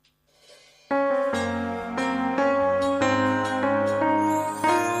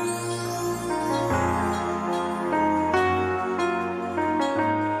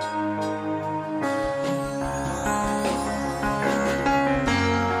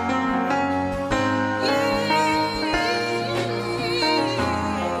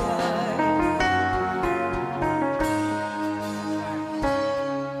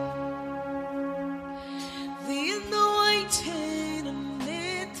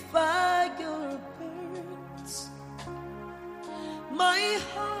My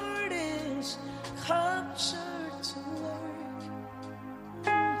heart is captured to work.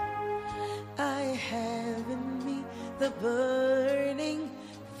 I have in me the burning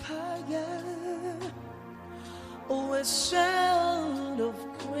fire. Oh, a sound of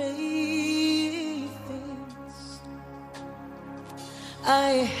great things. I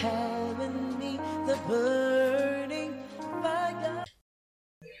have in me the burning fire.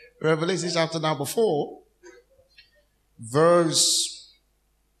 Revelation chapter number 4, verse.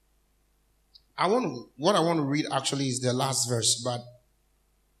 What I want to read actually is the last verse, but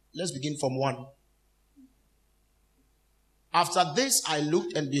let's begin from 1. After this, I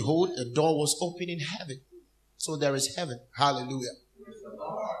looked, and behold, a door was opened in heaven. So there is heaven. Hallelujah.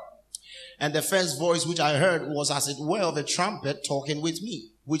 And the first voice which I heard was as it were of a trumpet talking with me,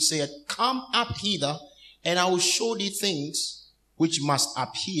 which said, Come up hither, and I will show thee things which must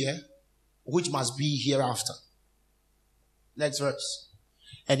appear, which must be hereafter. Next verse.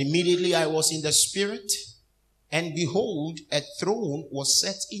 And immediately I was in the spirit, and behold, a throne was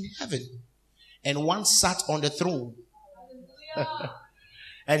set in heaven, and one sat on the throne.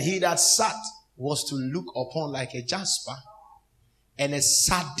 And he that sat was to look upon like a jasper and a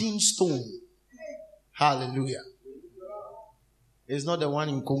sardine stone. Hallelujah. It's not the one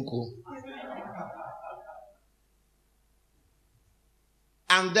in Congo.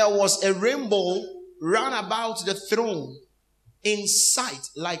 And there was a rainbow round about the throne, in sight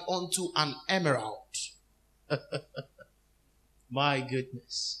like unto an emerald. My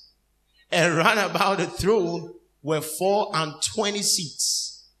goodness. And round about the throne were 24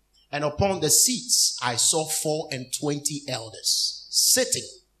 seats. And upon the seats I saw 24 elders sitting,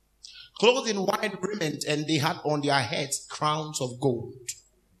 clothed in white raiment, and they had on their heads crowns of gold.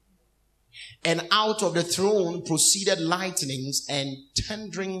 And out of the throne proceeded lightnings and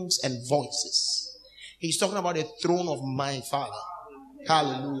thunderings and voices. He's talking about the throne of my Father.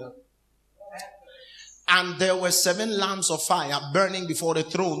 Hallelujah. And there were 7 lamps of fire burning before the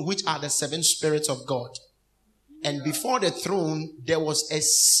throne, which are the 7 spirits of God. And before the throne, there was a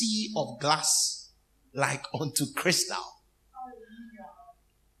sea of glass like unto crystal.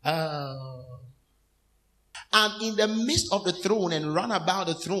 And in the midst of the throne and round about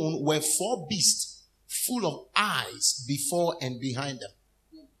the throne were 4 beasts full of eyes before and behind them.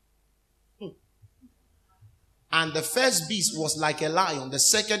 And the first beast was like a lion, the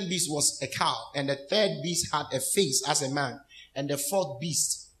second beast was a cow, and the third beast had a face as a man, and the fourth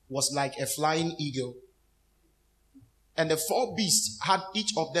beast was like a flying eagle. And the 4 beasts had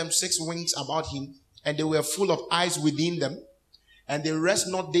each of them 6 wings about him, and they were full of eyes within them. And they rest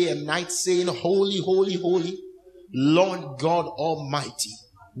not day and night, saying, Holy, holy, holy, Lord God Almighty,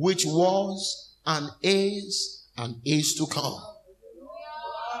 which was and is to come.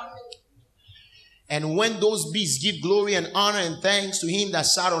 And when those beasts give glory and honor and thanks to him that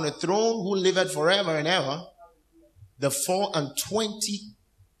sat on the throne, who liveth forever and ever, the 24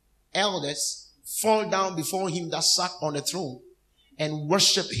 elders fall down before him that sat on the throne and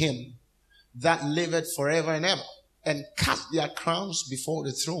worship him that liveth forever and ever, and cast their crowns before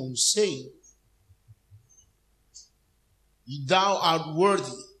the throne, saying, Thou art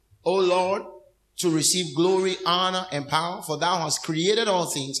worthy, O Lord, to receive glory, honor, and power, for thou hast created all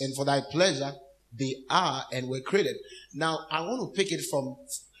things, and for thy pleasure they are and were created. Now, I want to pick it from,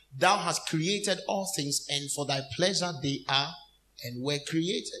 Thou hast created all things, and for thy pleasure they are and were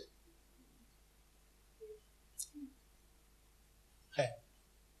created.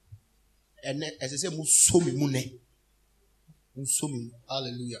 And then, as I say,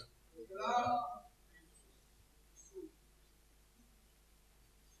 hallelujah.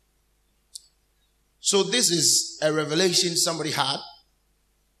 So this is a revelation somebody had,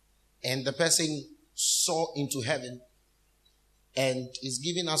 and the person saw into heaven and is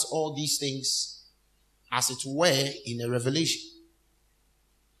giving us all these things as it were in a revelation.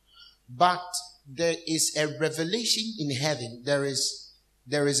 But there is a revelation in heaven. There is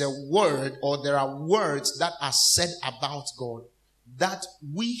a word, or there are words that are said about God that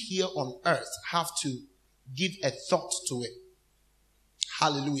we here on earth have to give a thought to it.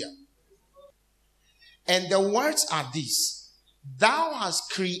 Hallelujah. And the words are these: Thou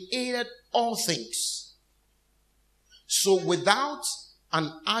hast created all things. So without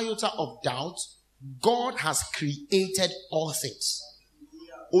an iota of doubt, God has created all things.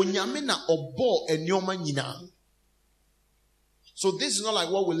 So this is not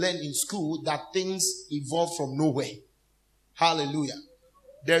like what we learn in school, that things evolve from nowhere. Hallelujah.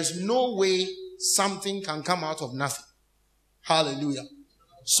 There's no way something can come out of nothing. Hallelujah.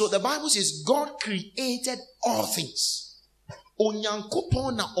 So the Bible says God created all things.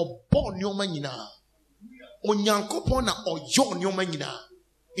 Onyankopon na oyo nyoma nyina,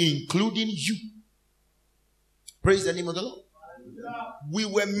 including you. Praise the name of the Lord. We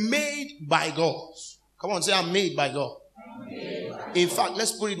were made by God. Come on, say I'm made by God. In fact,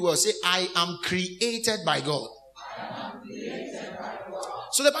 let's put it well. Say I am created by God.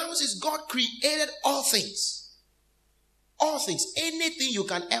 So the Bible says God created all things. All things. Anything you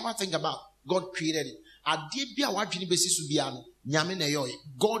can ever think about, God created it. God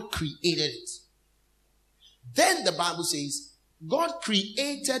created it. Then the Bible says God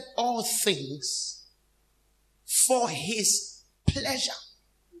created all things for his pleasure.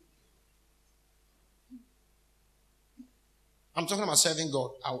 I'm talking about serving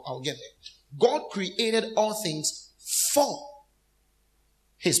God. I'll get there. God created all things for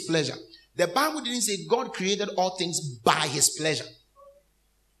his pleasure. The Bible didn't say God created all things by his pleasure.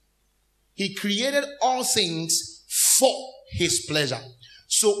 He created all things for his pleasure.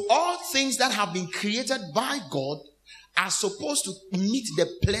 So all things that have been created by God are supposed to meet the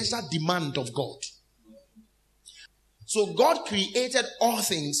pleasure demand of God. So God created all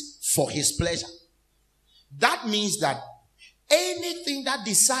things for his pleasure. That means that anything that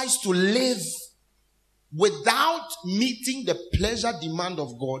decides to live without meeting the pleasure demand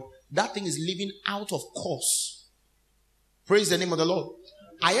of God, that thing is living out of course. Praise the name of the Lord.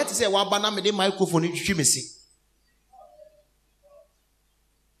 I had to say, microphone.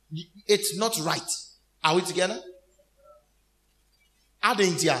 It's not right. Are we together?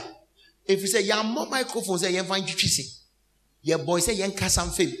 If you say, "Ya more microphone," say, "Ya find you your boy say, "Ya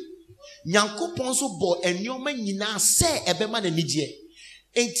kasam fail." Nyankopon so bo enyoma nyina say ebema na nigye.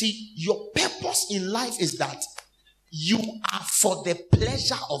 Enti your purpose in life is that you are for the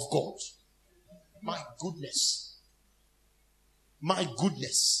pleasure of God. My goodness. My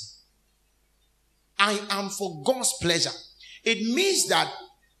goodness. I am for God's pleasure. It means that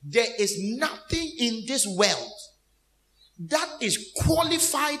there is nothing in this world that is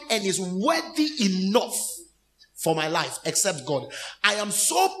qualified and is worthy enough for my life except God. I am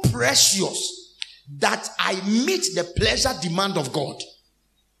so precious that I meet the pleasure demand of God.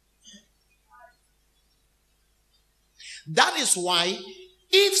 That is why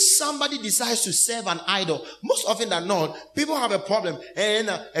if somebody decides to serve an idol, most often than not, people have a problem. And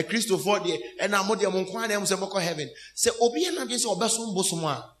a Christopher and I'm heaven. Say,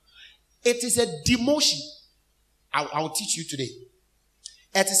 it is a demotion. I'll teach you today.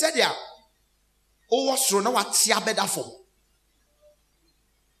 It is said there.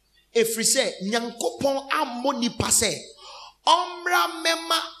 If we say nyankopon amoni pase omra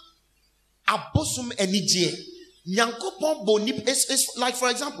mema abosum enije nyankopon boni is like, for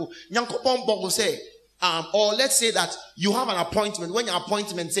example, nyankopon bo will say or let's say that you have an appointment. When your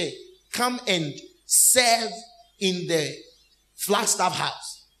appointment say come and serve in the Flagstaff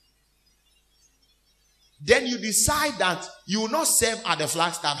house, then you decide that you will not serve at the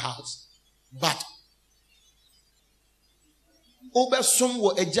Flagstaff house, but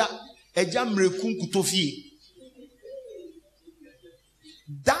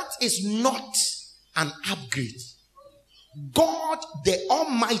that is not an upgrade. God, the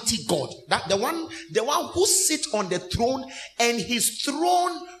Almighty God, that the one who sits on the throne, and his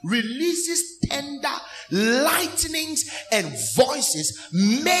throne releases tender lightnings and voices,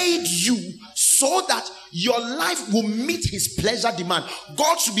 made you so that your life will meet his pleasure demand.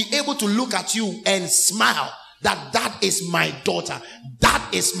 God should be able to look at you and smile that is my daughter,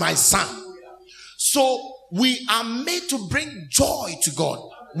 that is my son. So we are made to bring joy to God.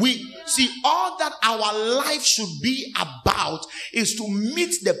 We see all that our life should be about is to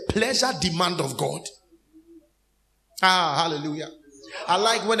meet the pleasure demand of God. Hallelujah. I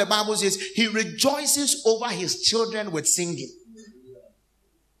like when the Bible says he rejoices over his children with singing.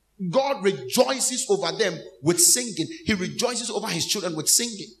 God rejoices over them with singing. He rejoices over his children with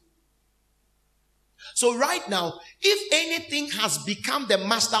singing. So right now, if anything has become the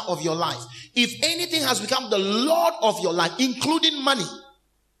master of your life, if anything has become the Lord of your life, including money,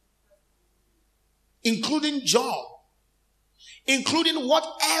 including job, including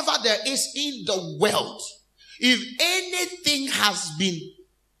whatever there is in the world, if anything has been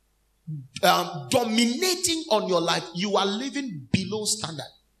dominating on your life, you are living below standard.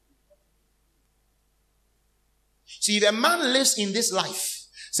 See, if a man lives in this life,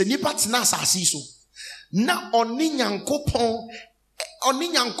 say nipa tina asasi so na oni nyankopon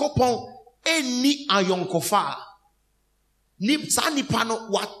eni ayonkofa ni sa nipa no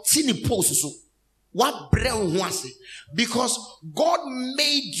wati ni post so what brand wants it, because God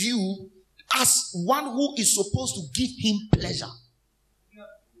made you as one who is supposed to give him pleasure.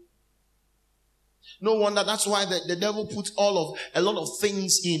 No wonder that's why the devil puts a lot of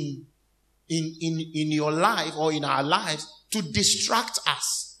things in in your life or in our lives to distract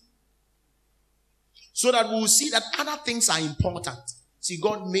us, so that we will see that other things are important. See,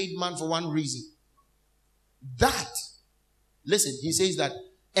 God made man for one reason. That, listen, he says that,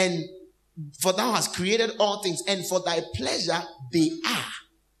 and for thou hast created all things, and for thy pleasure they are.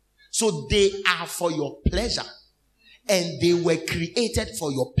 So they are for your pleasure, and they were created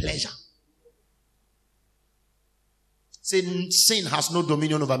for your pleasure. Say, sin has no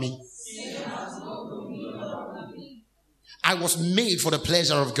dominion over me. I was made for the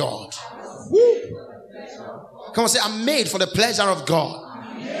pleasure of God. Woo. Come on, say, I'm made for the pleasure of God.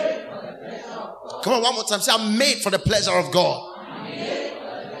 Come on, one more time. Say, I'm made for the pleasure of God.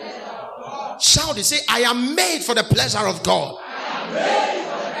 Shout it. Say, I am made for the pleasure of God.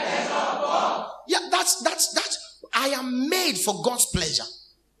 Yeah, that's. I am made for God's pleasure.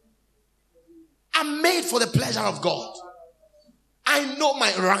 I'm made for the pleasure of God. I know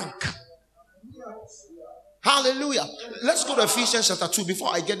my rank. Hallelujah. Let's go to Ephesians chapter 2. Before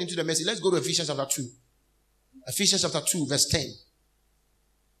I get into the message, let's go to Ephesians chapter 2. Ephesians chapter 2, verse 10.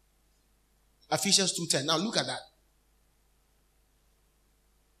 Ephesians 2:10. Now look at that.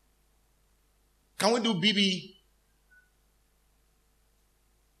 Can we do BB?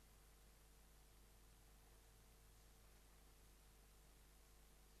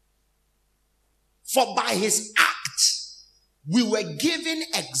 For by his act, we were given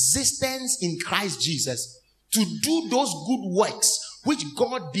existence in Christ Jesus to do those good works which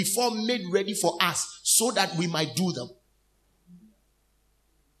God before made ready for us so that we might do them.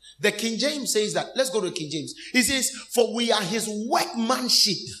 The King James says that. Let's go to King James. He says, for we are his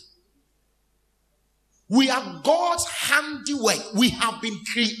workmanship. We are God's handiwork. We have been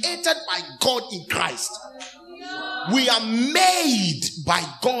created by God in Christ. We are made by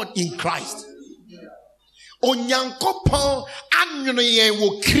God in Christ. Onyankopon anyone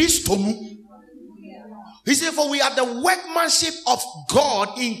wo Kristo mu. He said, for we are the workmanship of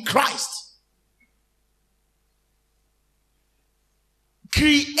God in Christ.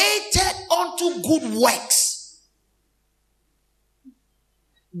 Created unto good works.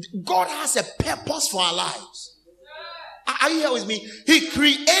 God has a purpose for our lives. Are you here with me? He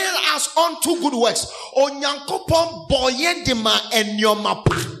created us unto good works. Onyankopon boyendima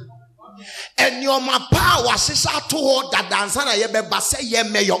enyomapa. Enyomapa wasisa to that dansana yebeba se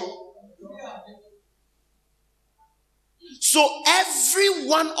yemeyo. So every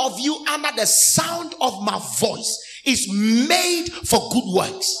one of you under the sound of my voice is made for good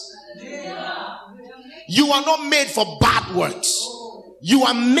works. You are not made for bad works. You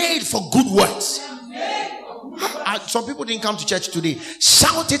are made for good works. Some people didn't come to church today.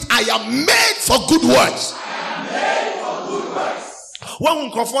 Shout it, I am made for good works.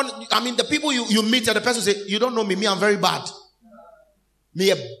 When the people you meet and the person say, you don't know me, I'm very bad.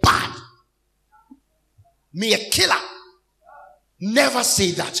 Me a bad. Me a killer. Never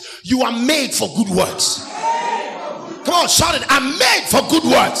say that. You are made for good works. Come on, shout it. I'm made for good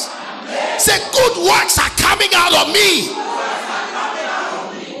works. Say, good works are coming out of me.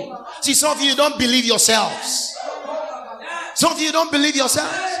 See, some of you don't believe yourselves. Some of you don't believe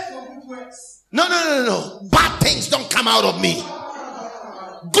yourselves. No. Bad things don't come out of me.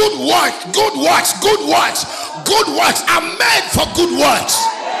 Good works, good works, good works, good works. I'm made for good works.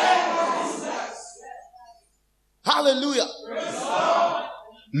 Hallelujah.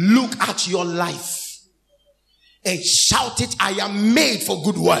 Look at your life and shout it, I am made for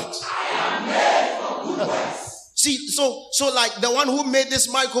good works. I am made for good works. See, so like the one who made this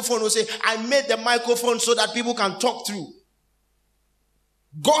microphone will say, I made the microphone so that people can talk through.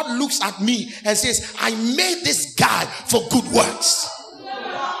 God looks at me and says, I made this guy for good works.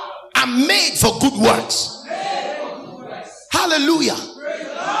 I'm made for good works. Hallelujah.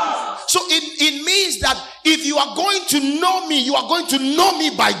 So it means that if you are going to know me, you are going to know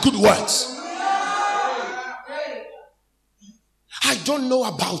me by good works. I don't know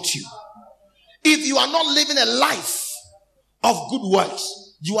about you. If you are not living a life of good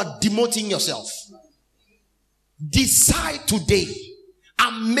works, you are demoting yourself. Decide today,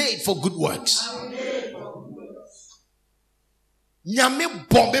 I'm made for good works. Nyame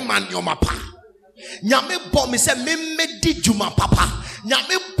bombe man yomapa. Nyame bombe se me medi juma papa.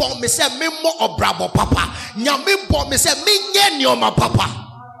 Nyame bombe se me mo obrabo papa. Nyame bombe se me nye nyoma papa.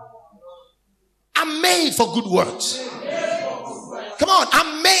 I'm made for good works. Come on,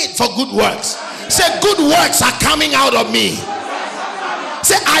 I'm made for good works. Say, good works are coming out of me.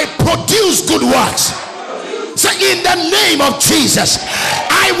 Say, I produce good works. Say, in the name of Jesus,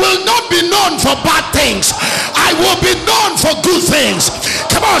 I will not be known for bad things. I will be known for good things.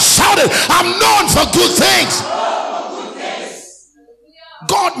 Come on, shout it. I'm known for good things.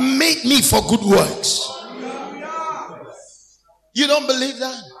 God made me for good works. You don't believe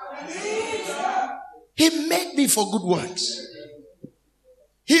that? He made me for good works.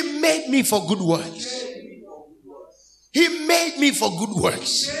 He made me for good works. He made me for good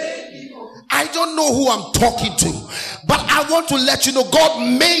works. I don't know who I'm talking to, but I want to let you know God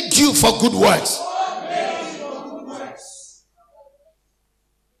made you for good works.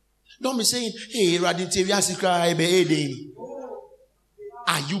 Don't be saying, hey, are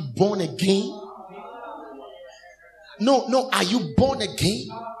you born again? No, are you born again?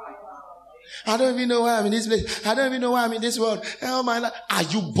 I don't even know why I'm in this place. I don't even know why I'm in this world. Oh my life. Are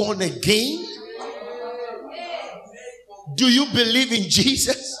you born again? Do you believe in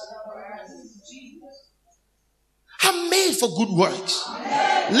Jesus? I'm made for good works.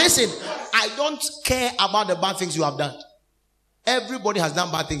 Listen, I don't care about the bad things you have done. Everybody has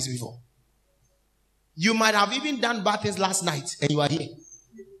done bad things before. You might have even done bad things last night and you are here.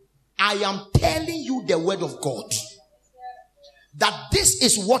 I am telling you the word of God. That this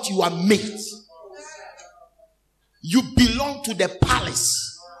is what you are made. You belong to the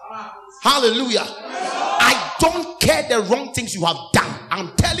palace. Hallelujah. I don't care the wrong things you have done.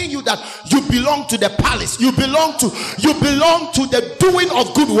 I'm telling you that you belong to the palace. You belong to the doing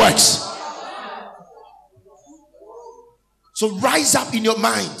of good works. So rise up in your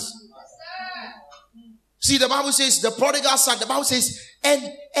mind. See, the Bible says the prodigal son, the Bible says, and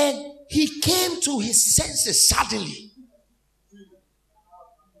he came to his senses suddenly.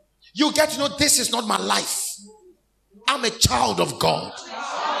 You get to know this is not my life. I'm a child of God.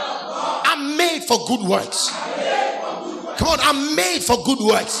 I'm made for good works. Come on, I'm made for good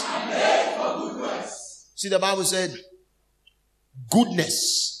works. See, the Bible said,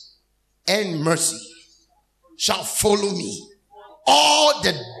 goodness and mercy shall follow me all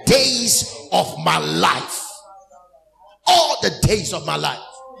the days of my life. All the days of my life.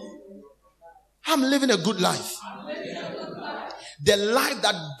 I'm living a good life. The life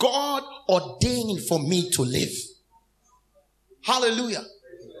that God ordained for me to live. Hallelujah.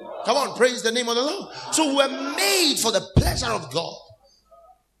 Come on, praise the name of the Lord. So we're made for the pleasure of God.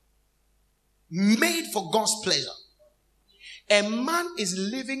 Made for God's pleasure. A man is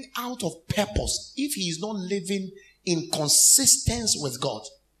living out of purpose if he is not living in consistency with God.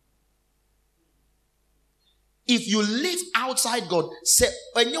 If you live outside God,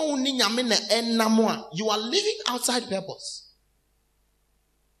 you are living outside purpose.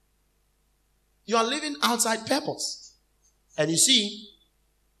 You are living outside purpose. And you see,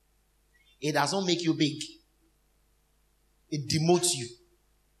 it does not make you big. It demotes you.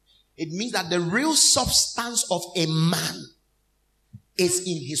 It means that the real substance of a man is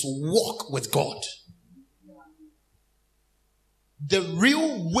in his walk with God. The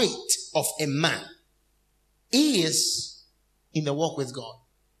real weight of a man is in the walk with God.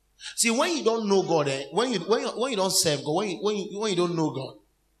 See, when you don't know God, when you don't serve God, when you don't know God,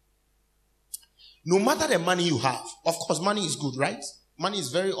 no matter the money you have, of course, money is good, right? Money is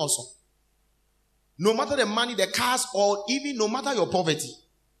very awesome. No matter the money, the cars, or even no matter your poverty,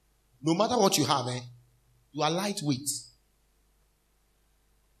 no matter what you have, you are lightweight.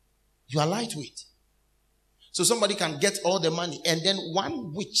 You are lightweight. So somebody can get all the money, and then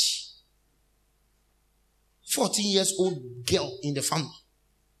one witch, 14 years old girl in the family,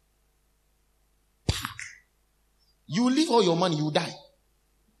 you leave all your money, you die.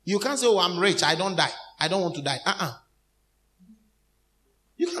 You can't say, oh, I'm rich, I don't die. I don't want to die.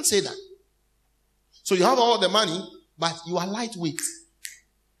 You can't say that. So you have all the money, but you are lightweight.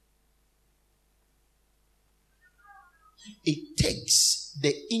 It takes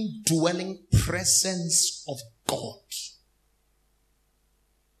the indwelling presence of God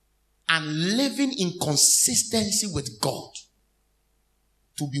and living in consistency with God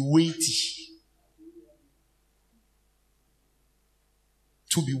to be weighty.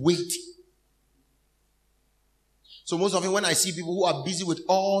 To be weighty. So most of it, when I see people who are busy with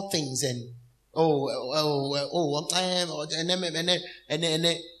all things and and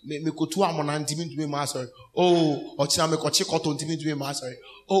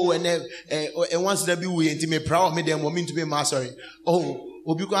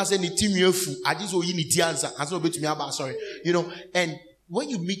when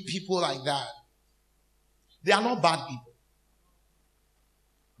you meet people like that, they are not bad people.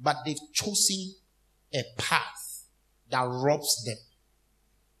 But they've chosen a path that robs them.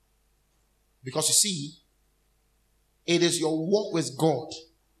 Because you see, it is your walk with God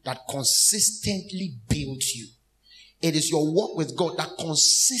that consistently builds you. It is your walk with God that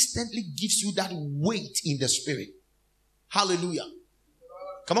consistently gives you that weight in the spirit. Hallelujah.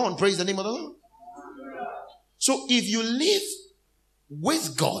 Come on, praise the name of the Lord. So if you live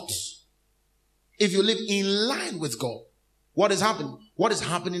with God, if you live in line with God, what is happening? What is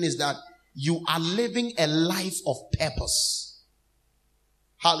happening is that you are living a life of purpose.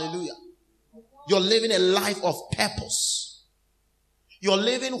 Hallelujah. You're living a life of purpose. You're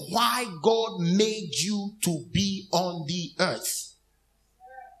living why God made you to be on the earth.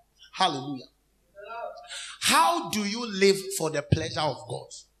 Hallelujah. How do you live for the pleasure of God?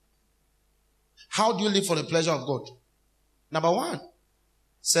 How do you live for the pleasure of God? Number one,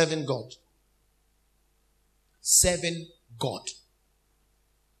 serving God. Serving God.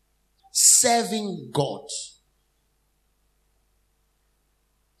 Serving God.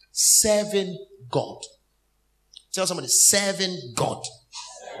 Serving God. Tell somebody, serving God.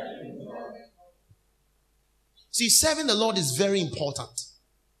 See, serving the Lord is very important.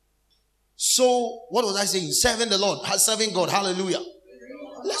 So, what was I saying? Serving the Lord, serving God. Hallelujah.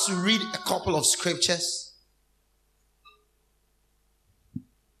 Let's read a couple of scriptures.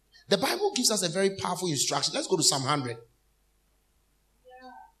 The Bible gives us a very powerful instruction. Let's go to Psalm 100.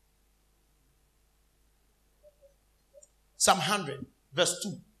 Psalm 100, verse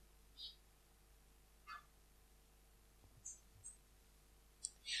 2.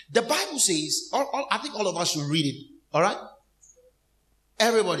 The Bible says, I think all of us should read it. All right?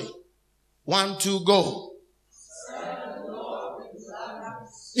 Everybody. 1, 2, go.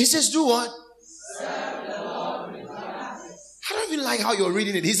 He says, do what? I don't even like how you're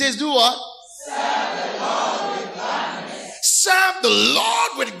reading it. He says, do what? Serve the Lord with gladness. Serve the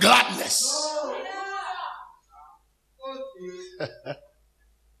Lord with gladness.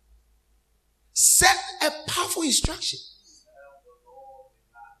 Set a powerful instruction.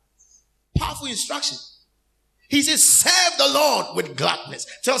 Powerful instruction. He says, serve the Lord with gladness.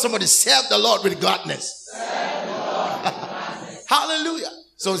 Tell somebody, serve the Lord with gladness. Serve the Lord with gladness. Hallelujah.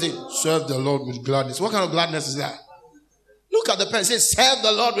 So say, serve the Lord with gladness. What kind of gladness is that? Look at the pen. It says, serve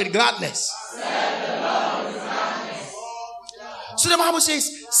the Lord with gladness. Serve the Lord with gladness. So the Bible says,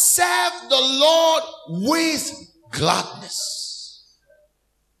 serve the Lord with gladness.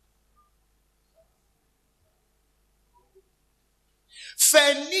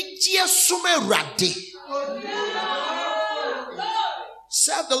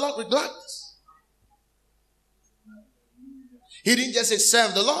 Serve the Lord with gladness. He didn't just say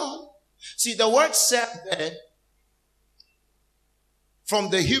serve the Lord. See, the word serve there from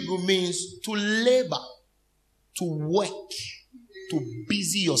the Hebrew means to labor, to work, to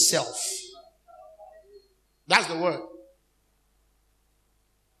busy yourself. That's the word.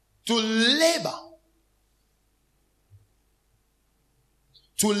 To labor.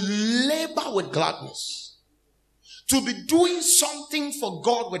 To labor with gladness. To be doing something for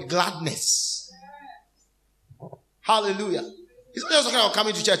God with gladness. Hallelujah. He's not just talking about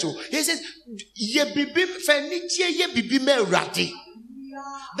coming to church. He says,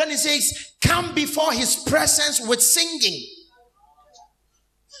 then he says, come before his presence with singing.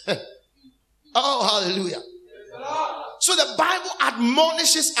 Oh, hallelujah. So the Bible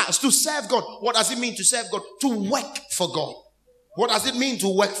admonishes us to serve God. What does it mean to serve God? To work for God. What does it mean to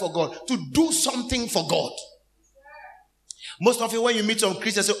work for God? To do something for God. Most of you, when you meet some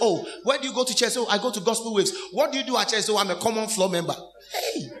Christians, say, oh, where do you go to church? Oh, I go to Gospel Waves. What do you do at church? Oh, I'm a common floor member.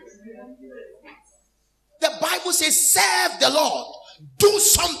 Hey. The Bible says, serve the Lord. Do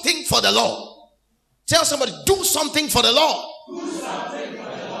something for the Lord. Tell somebody, do something for the Lord. Do something for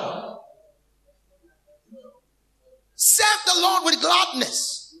the Lord. Serve the Lord with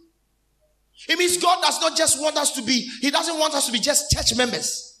gladness. It means God does not just want us to be, He doesn't want us to be just church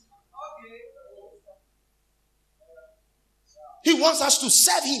members. He wants us to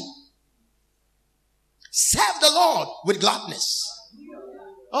serve Him. Serve the Lord with gladness.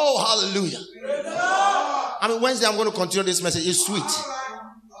 Oh, hallelujah. I mean, Wednesday I'm going to continue this message. It's sweet.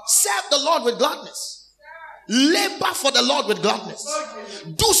 Serve the Lord with gladness. Labor for the Lord with gladness.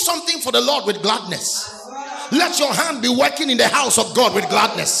 Do something for the Lord with gladness. Let your hand be working in the house of God with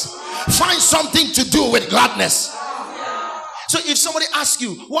gladness. Find something to do with gladness. So if somebody asks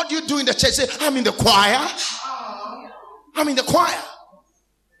you, what do you do in the church? Say, I'm in the choir. I'm in the choir.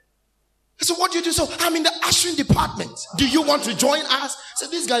 So what do you do? So I'm in the ushering department. Do you want to join us? So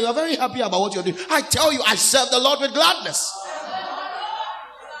this guy, you are very happy about what you're doing. I tell you, I serve the Lord with gladness.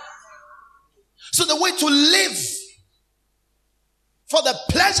 So the way to live for the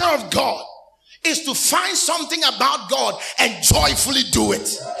pleasure of God is to find something about God and joyfully do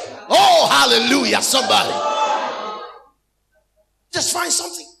it. Oh, hallelujah, somebody. Just find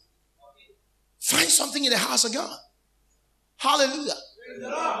something. Find something in the house of God. Hallelujah.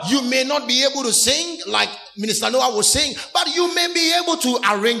 You may not be able to sing like Minister Noah was saying, but you may be able to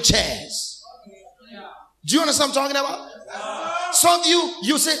arrange chairs. Do you understand what I'm talking about? Some of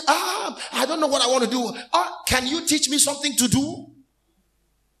you say, I don't know what I want to do. Can you teach me something to do?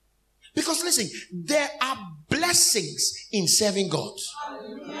 Because listen, there are blessings in serving God.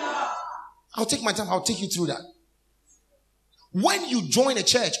 I'll take my time. I'll take you through that. When you join a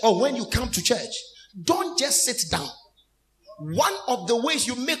church or when you come to church, don't just sit down. One of the ways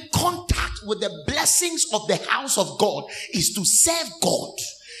you make contact with the blessings of the house of God is to serve God,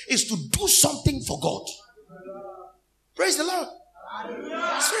 is to do something for God. Praise the Lord.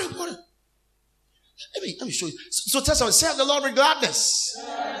 It's very important. Let me show you. So tell someone, serve the Lord with gladness.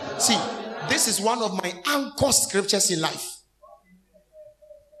 See, this is one of my anchor scriptures in life.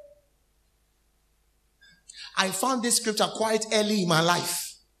 I found this scripture quite early in my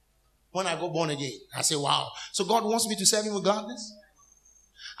life when I got born again. I say, wow. So God wants me to serve him with gladness?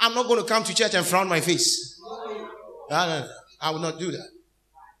 I'm not going to come to church and frown my face. No. I will not do that.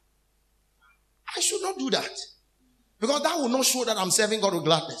 I should not do that. Because that will not show that I'm serving God with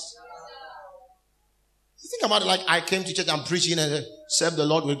gladness. You think about it like I came to church and preaching and serve the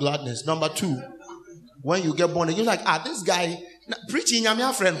Lord with gladness. Number 2, when you get born again, you're like, this guy preaching, I'm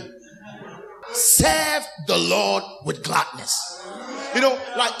your friend. Serve the Lord with gladness. You know,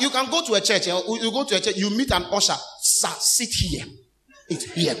 like you can go to a church, you go to a church, you meet an usher, sir, sit here. It's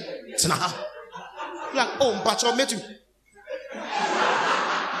here. It's now. Like, but you're meant to.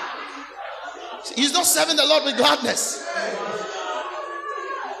 He's not serving the Lord with gladness.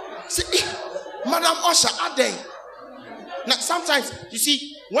 See, Madam Usher, are they? Now, sometimes, you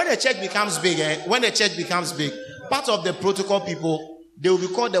see, when a church becomes big, part of the protocol people, they will be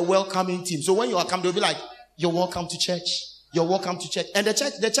called the welcoming team. So when you are coming, they'll be like, you're welcome to church. You're welcome to church. And the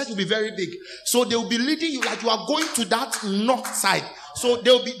church will be very big. So they will be leading you like you are going to that north side. So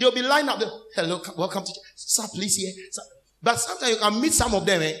they'll be lined up. Hello, welcome to church. Sir, please here. Sir. But sometimes you can meet some of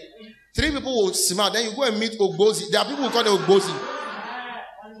them. 3 people will smile. Then you go and meet Ogbozi. There are people who call them Ogbozi.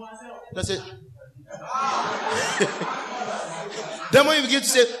 That's it. Then when you begin to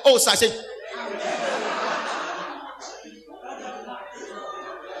say, sir, I say,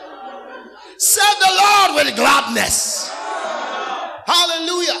 serve the Lord with gladness.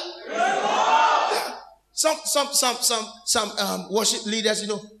 Hallelujah. Some worship leaders,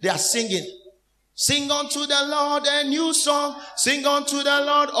 they are singing. Sing unto the Lord a new song. Sing unto the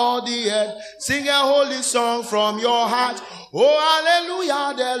Lord all the earth. Sing a holy song from your heart. Oh,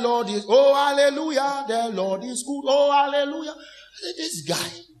 hallelujah, the Lord is. Oh, hallelujah, the Lord is good. Oh, hallelujah. This guy.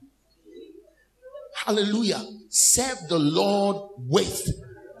 Hallelujah. Serve the Lord with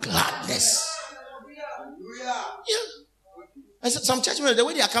gladness. Yeah. And some church members, the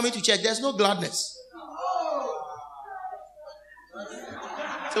way they are coming to church, there's no gladness.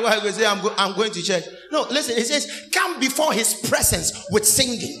 So why we say I'm going to church? No, listen, it says come before his presence with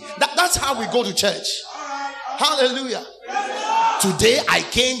singing. That's how we go to church. Hallelujah. Today I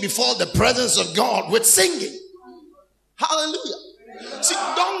came before the presence of God with singing. Hallelujah. See,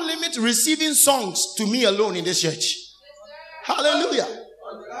 don't limit receiving songs to me alone in this church. Hallelujah.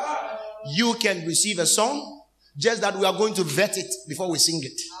 You can receive a song, just that we are going to vet it before we sing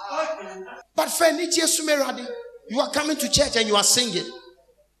it. But you are coming to church and you are singing.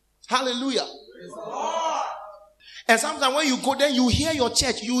 Hallelujah. And sometimes when you go there, you hear your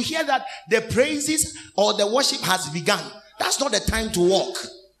church, you hear that the praises or the worship has begun. That's not the time to walk.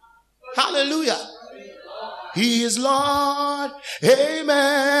 Hallelujah. He is Lord.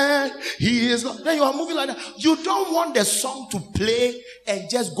 Amen. He is Lord. Then you are moving like that. You don't want the song to play and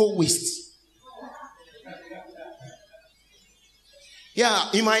just go waste. Yeah,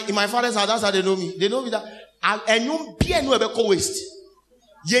 in my father's house, that's how they know me. They know me that and you be no go waste.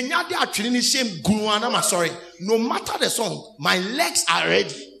 Sorry. No matter the song, my legs are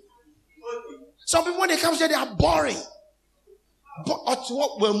ready. Some people when they come here, they are boring. But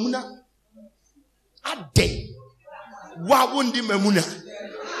what wemuna? Ade. Wa wundi memuna.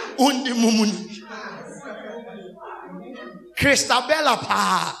 Undi mumuni. Christabella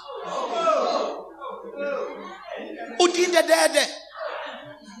pa. Udinde dede.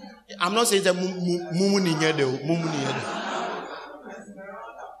 I'm not saying that mumuni nyede.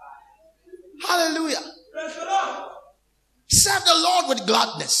 Hallelujah. Serve the Lord with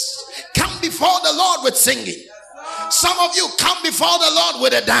gladness. Come before the Lord with singing. Some of you come before the Lord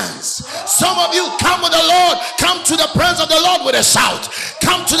with a dance. Some of you come with the Lord. Come to the presence of the Lord with a shout.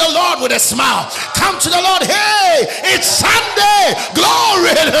 Come to the Lord with a smile. Come to the Lord. Hey, it's Sunday.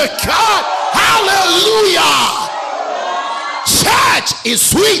 Glory to God. Hallelujah. Church is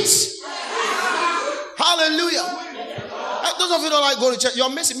sweet. Hallelujah. Those of you don't like going to church, you're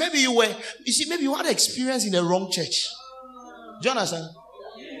missing. Maybe you had an experience in the wrong church. Do you understand?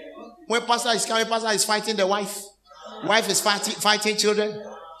 When pastor is coming, pastor is fighting the wife. Wife is fighting children.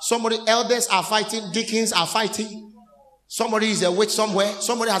 Somebody, elders are fighting. Deacons are fighting. Somebody is a witch somewhere.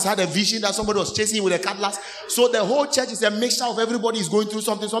 Somebody has had a vision that somebody was chasing with a cutlass. So the whole church is a mixture of everybody is going through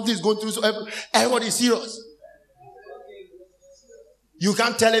something. Something is going through. So everybody is serious. You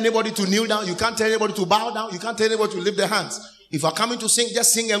can't tell anybody to kneel down. You can't tell anybody to bow down. You can't tell anybody to lift their hands. If you are coming to sing,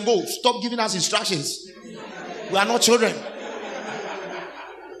 just sing and go. Stop giving us instructions. We are not children.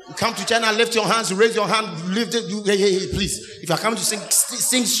 You come to church and lift your hands, raise your hand, lift it. Hey, please. If you are coming to sing,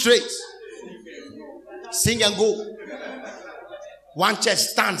 sing straight. Sing and go. One church,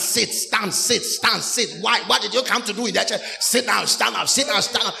 stand, sit, stand, sit, stand, sit. Why? What did you come to do in that church? Sit down, stand up, sit down,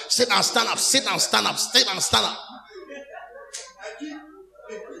 stand up, sit down, stand up, sit down, stand up, sit down, stand up.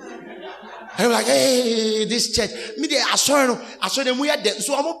 And I'm like, hey, this church. I saw them. We are there.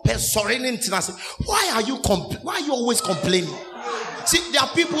 So I'm not sorry. Why are you always complaining? See, there are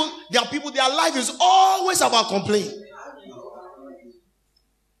people, their life is always about complaining.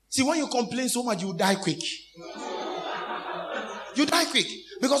 See, when you complain so much, you die quick. You die quick.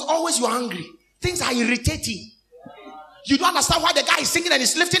 Because always you're angry. Things are irritating. You don't understand why the guy is singing and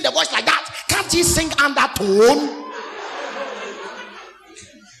he's lifting the voice like that. Can't he sing under tone?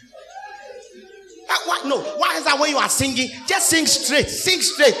 Why? No. Why is that when you are singing? Just sing straight. Sing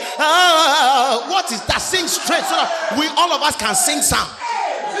straight. What is that? Sing straight so that all of us can sing some.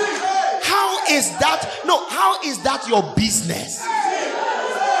 How is that? No. How is that your business?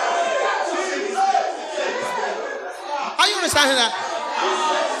 Are you understanding that?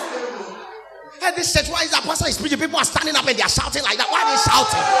 Hey, this church, why is that pastor is preaching? People are standing up and they are shouting like that. Why are they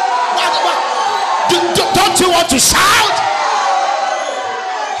shouting? Don't you want to shout?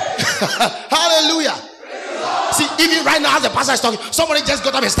 Hallelujah. See, even right now as the pastor is talking, somebody just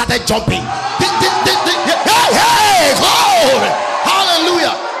got up and started jumping. Hey, glory.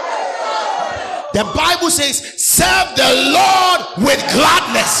 Hallelujah. The Bible says, serve the Lord with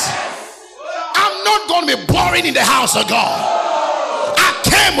gladness. I'm not going to be boring in the house of God. I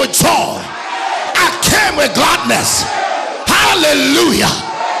came with joy. I came with gladness. Hallelujah.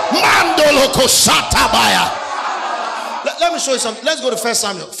 Mandolo Satabaya. Let me show you something. Let's go to 1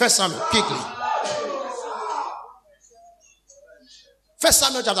 Samuel. 1 Samuel, quickly. 1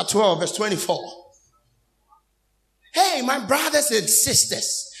 Samuel chapter 12, verse 24. Hey, my brothers and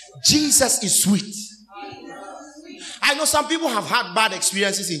sisters, Jesus is sweet. I know some people have had bad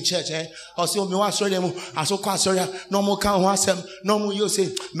experiences in church. Or say, "Oh, sorry, I so quite sorry. No more can wash them. No more you say,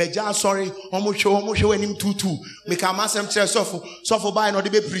 Meja sorry. Almost show him tutu. Make a massive chair suffer by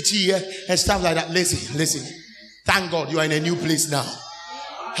not be preachy here and stuff like that." Listen. Thank God you are in a new place now.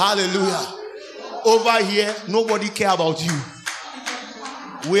 Hallelujah. Over here, nobody care about you.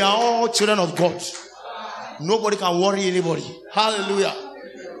 We are all children of God. Nobody can worry anybody. Hallelujah.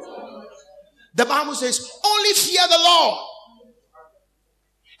 The Bible says, only fear the Lord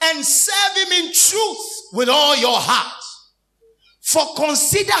and serve him in truth with all your heart. For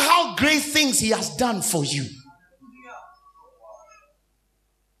consider how great things he has done for you.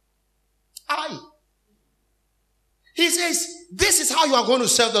 He says, this is how you are going to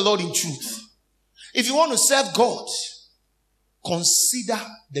serve the Lord in truth. If you want to serve God, consider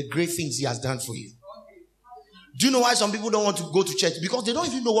the great things he has done for you. Do you know why some people don't want to go to church? Because they don't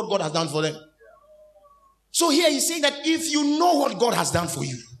even know what God has done for them. So here he's saying that if you know what God has done for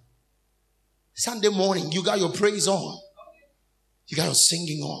you, Sunday morning, you got your praise on. You got your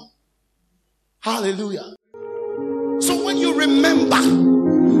singing on. Hallelujah. So when you remember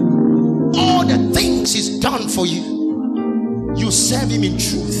all the things he's done for you, you serve him in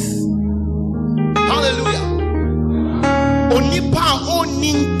truth. Hallelujah. Onipa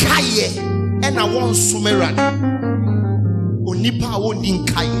oninkaye ena won sumeran. Onipa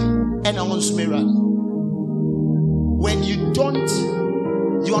oninkaye ena won sumeran. When you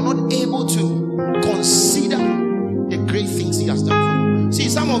are not able to consider the great things he has done for you. See,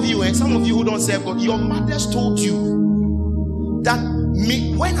 some of you who don't serve God, your mothers told you that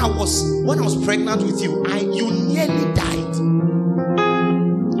when I was pregnant with you, you nearly died.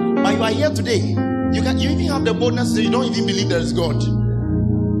 But you are here today. You even have the boldness that you don't even believe there is God.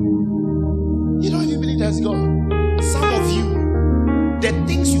 You don't even believe there is God. Some of you, the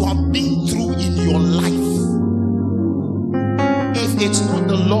things you have been through in your life, if it's not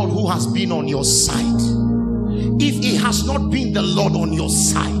the Lord who has been on your side, if it has not been the Lord on your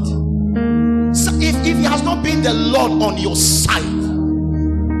side, so if he has not been the Lord on your side,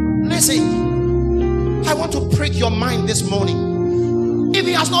 listen, I want to prick your mind this morning. If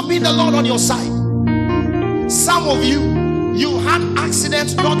he has not been the Lord on your side, some of you had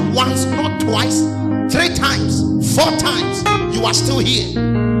accidents not once, not twice, 3 times, 4 times. You are still here.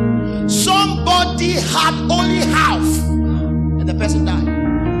 Somebody somebody had only half and the person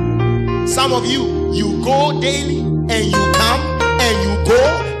died. Some of you, you go daily and you come and you go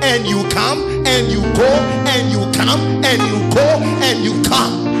and you come and you go and you come and you go and you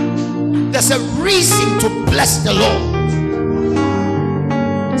come. There's a reason to bless the Lord.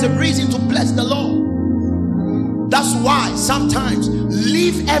 There's a reason to bless the Lord. That's why sometimes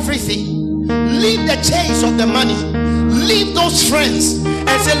leave everything, leave the chains of the money, leave those friends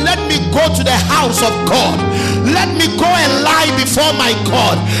and say, let me go to the house of God. Let me go and lie before my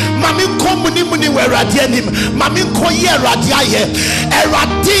God. Mami ko muni muni we radianim. Mami ko ye radiaye.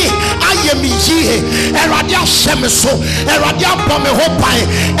 Eradi ayemi yihe. Eradi ashemeso. Eradi abome hopai.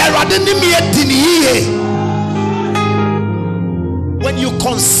 Eradi ni mi edini yihe. When you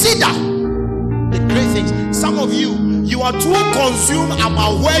consider the great things, some of you are too consumed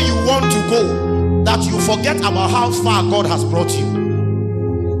about where you want to go that you forget about how far God has brought you.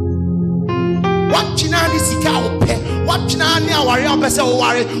 What chinani sika ope, what chinani awari opese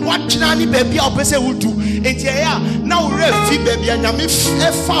owari, what chinani baby opese udu. Enti ya na ure fi baby anyame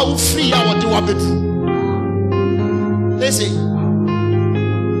efa u free ya wode wabedu. Listen.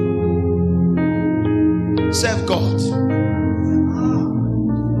 Serve God.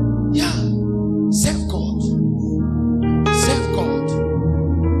 Yeah. Serve God. Serve God.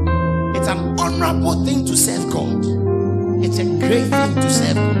 It's an honorable thing to serve God. It's a great thing to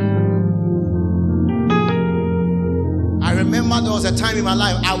serve God. I remember there was a time in my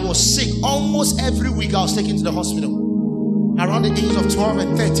life I was sick. Almost every week I was taken to the hospital. Around the age of 12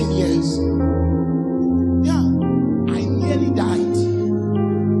 and 13 years. Yeah. I nearly died.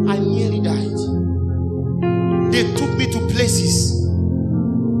 I nearly died. They took me to places.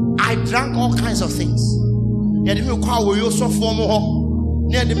 I drank all kinds of things. Near the milk car, we also form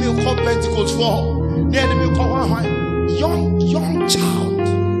near the milk called Pentecost for near the milk called young child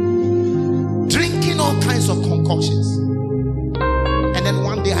drinking all kinds of concoctions. And then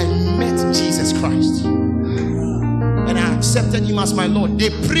one day I met Jesus Christ and I accepted him as my Lord. They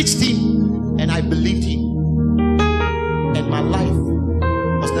preached him and I believed him, and my life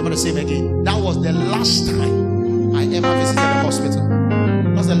was never the same again. That was the last time I ever visited the hospital.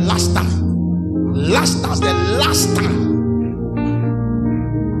 That was the last time. That's the last time.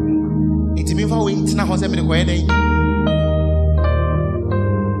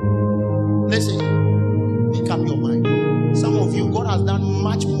 Listen, make up your mind. Some of you, God has done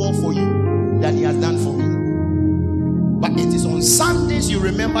much more for you than he has done for me. But it is on Sundays you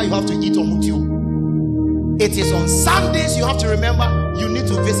remember you have to eat omutio. It is on Sundays you have to remember you need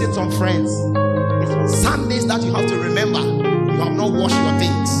to visit some friends. It's on Sundays that you have to remember you have not washed your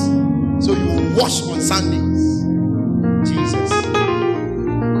things. So you will wash on Sundays. Jesus.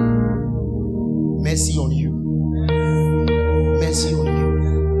 Mercy on you. Mercy on you.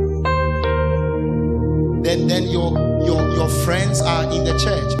 Then your friends are in the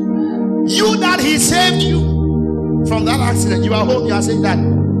church. You that he saved you from that accident, you are home, you are saying that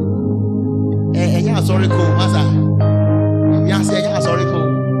sorry, cool, master. You are saying sorry, cool.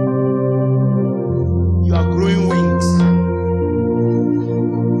 You are growing wings.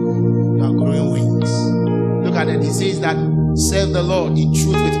 You are growing wings. Look at it. He says that serve the Lord in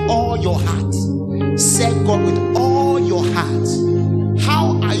truth with all your heart. Serve God with all your heart.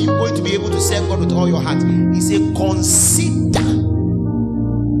 How are you going to be able to serve God with all your heart? He said, consider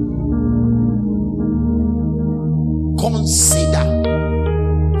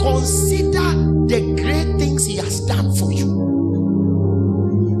the great things he has done for you.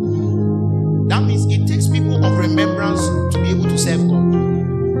 That means it takes people of remembrance to be able to serve God.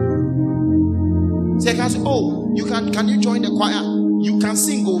 Say, oh, can you join the choir? You can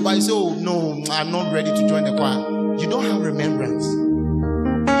sing, but you say, oh no, I'm not ready to join the choir. You don't have remembrance.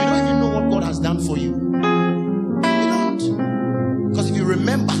 You don't even know what God has done for you. You don't. Because if you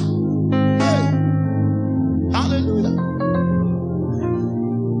remember, hey, hallelujah.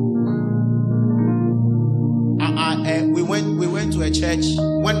 We went to a church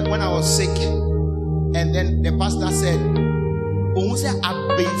when I was sick, and then the pastor said,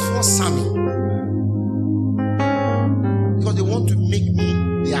 because they want to make me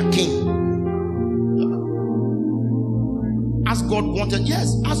their king. As God wanted,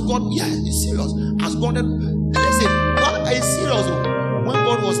 yes, as God, yeah, it's serious. As God, listen, God is serious. When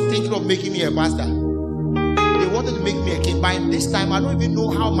God was thinking of making me a pastor, they wanted to make me a king. By this time, I don't even know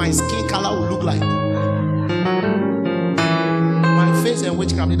how my skin color will look like. My face and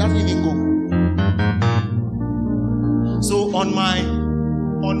witchcraft, it doesn't even go. So on my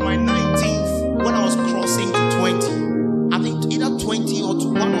 19th, when I was crossing to 20, I think either 20 or to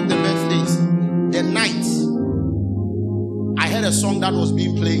one of the birthdays, the night, I heard a song that was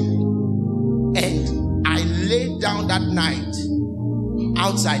being played, and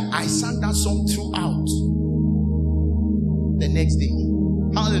outside. I sang that song throughout the next day.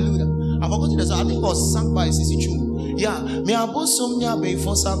 Hallelujah. I forgot the song. I think it was sung by Sissy Chu. Yeah.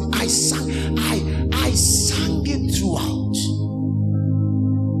 I sang it throughout.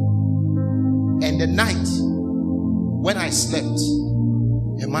 And the night when I slept,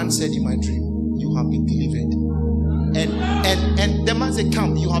 a man said in my dream, "You have been delivered." And the man said,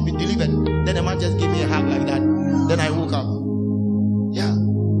 "Come, you have been delivered." Then the man just gave me a hug like that. Then I woke up. Yeah.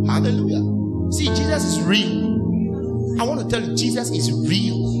 Hallelujah. See, Jesus is real. I want to tell you, Jesus is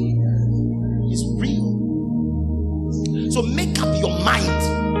real. He's real. So make up your mind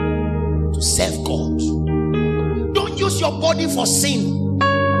to serve God. Don't use your body for sin.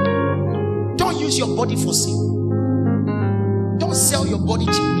 Don't use your body for sin. Don't sell your body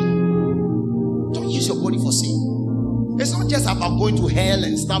cheaply. Don't use your body for sin. It's not just about going to hell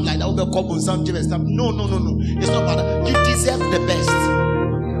and stuff like that. No. It's not about that. You deserve the best.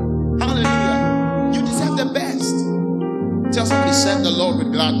 Hallelujah. You deserve the best. Tell somebody, serve the Lord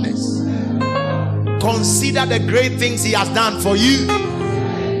with gladness. Consider the great things He has done for you.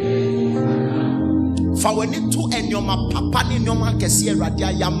 For when it to and your papa ni your man can see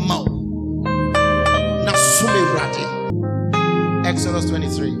radia yamau. Na sume radia. Exodus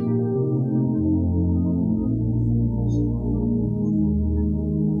 23.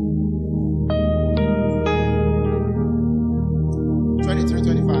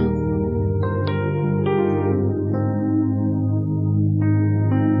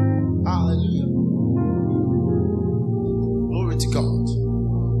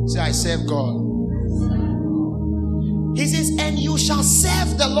 Serve God. He says, and you shall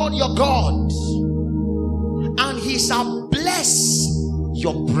serve the Lord your God, and He shall bless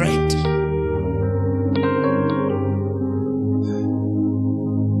your bread.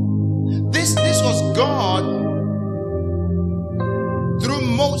 This was God through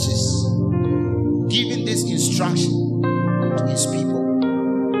Moses giving this instruction to His people.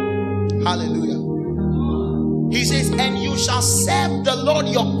 Hallelujah. He says, and you shall serve the Lord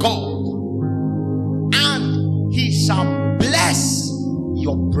your God, and He shall bless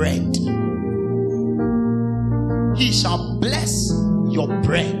your bread. He shall bless your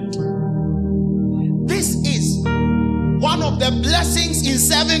bread. This is one of the blessings in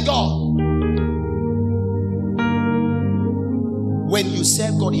serving God. When you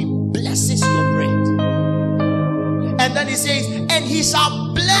serve God, He blesses your bread. And then He says, and He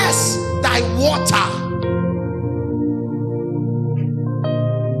shall bless thy water.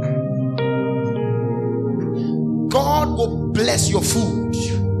 God will bless your food.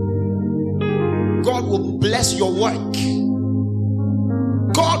 God will bless your work.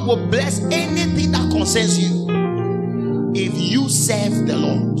 God will bless anything that concerns you if you serve the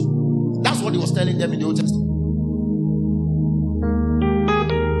Lord. That's what He was telling them in the Old Testament.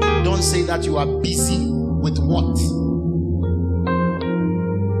 Don't say that you are busy with what?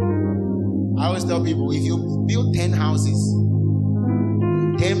 I always tell people, if you build 10 houses,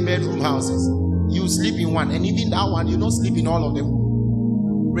 10 bedroom houses, you sleep in one, and even that one, you don't sleep in all of them.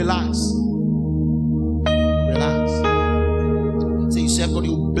 Relax. Relax. Say, you serve God,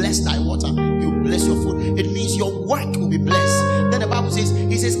 you bless thy water, you bless your food. It means your work will be blessed. Then the Bible says,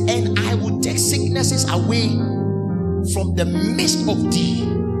 He says, and I will take sicknesses away from the midst of thee.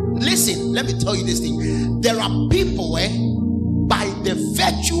 Listen, let me tell you this thing. There are people, by the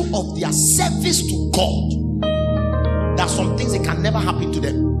virtue of their service to God, there are some things that can never happen to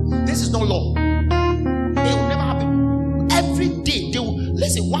them. This is no law. It will never happen. Every day they will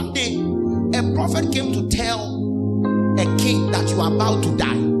listen. One day a prophet came to tell a king that you are about to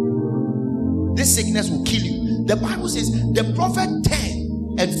die. This sickness will kill you. The Bible says the prophet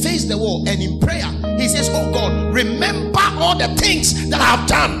turned and faced the wall, and in prayer he says, oh God, remember all the things that I have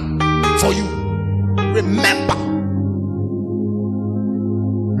done for you. Remember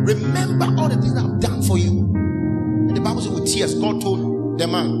all the things that I have done for you. And the Bible says with tears, God told the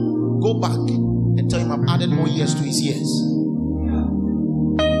man, go back and tell him I've added more years to his years.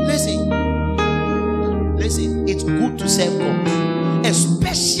 Listen, it's good to serve God,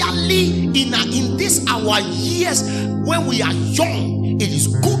 especially in this our years when we are young. It is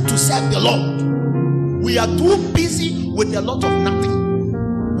good to serve the Lord. We are too busy with a lot of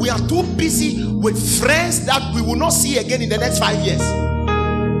nothing. We are too busy with friends that we will not see again in the next 5 years.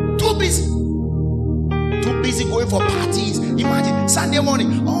 Too busy going for parties. Imagine Sunday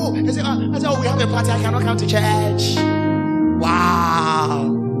morning. Oh, I say, we have a party. I cannot come to church. Wow.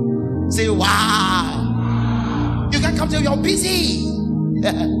 Say wow. You can come to. You're busy.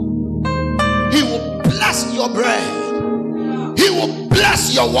 He will bless your bread. He will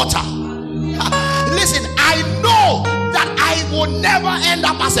bless your water. Listen, I know that I will never end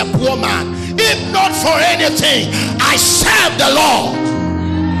up as a poor man. If not for anything, I serve the Lord.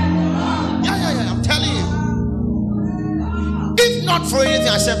 Yeah, I'm telling you. If not for anything,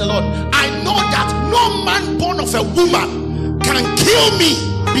 I serve the Lord. I know that no man born of a woman can kill me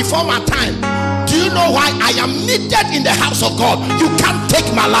before my time. Do you know why? I am needed in the house of God. You can't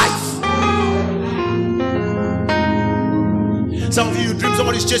take my life. Some of you dream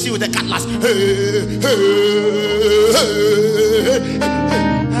somebody's chasing you with a cutlass.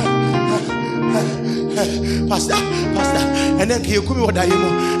 Pastor, and then he come with and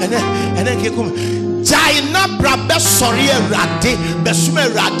then he come. China brabe sorry rade, besume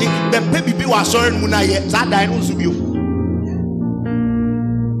rade, the baby was sorry munaye. Zada no subio.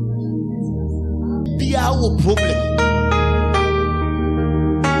 Be our problem.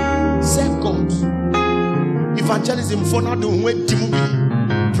 Serve God. Evangelism for now doing way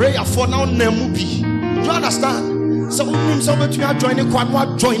timubi. Prayer for now nemubi. You understand? Some you are joining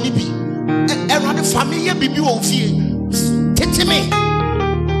quad joining be. Around the family baby will feel tete me.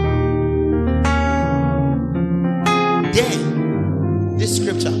 Then this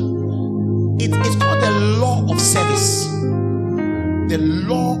scripture, it is called the law of service. The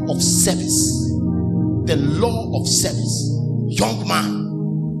law of service. The law of service. Young man,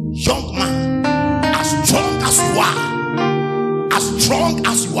 as strong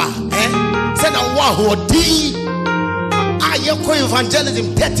as you are, say now one who did I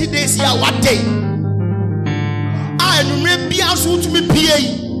evangelism 30 days here what day I maybe answer to me PA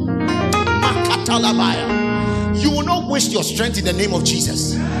Makatalabaya. You will not waste your strength in the name of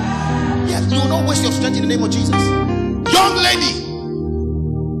Jesus. Yes, you will not waste your strength in the name of Jesus. Young lady,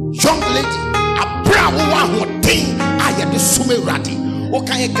 a brown one who did I am the sume radi.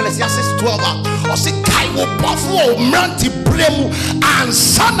 Okay, Ecclesiastes 12 or say Kaiwo Buffalo Manti Bremu and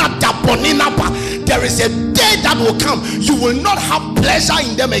Sana Daponinapa. There is a day that will come, you will not have pleasure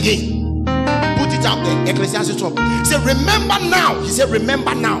in them again. Put it out there, Ecclesiastes 12. Say, remember now. He said,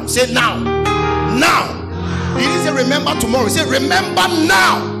 remember now. Say now. He didn't say remember tomorrow. He said, remember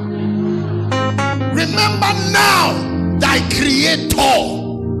now. Remember now thy creator.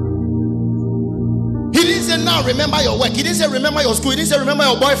 He didn't say now remember your work. He didn't say remember your school. He didn't say remember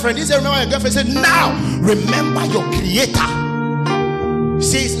your boyfriend. He didn't say remember your girlfriend. He said now remember your creator. He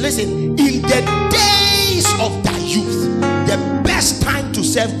says listen, in the days of thy youth, the best time to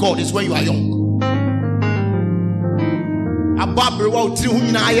serve God is when you are young.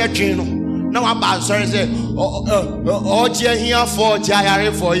 Now about sorry say oh here for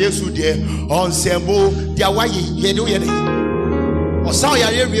jayare for yesu there on sembo dia why ye do ye or saw ya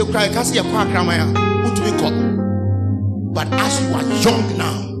we cry cast your kwa kramaya. But as you are young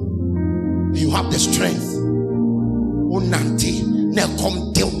now, you have the strength.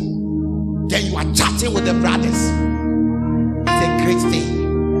 Then you are chatting with the brothers. It's a great thing.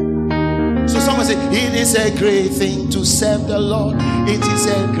 So someone say, it is a great thing to serve the Lord. It is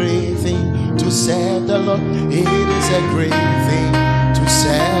a great thing to serve the Lord. It is a great thing to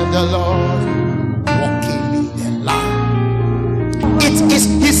serve the Lord. Walking in the light. It is,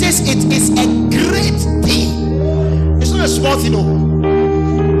 he says, it is a great thing. It's not a small thing, no.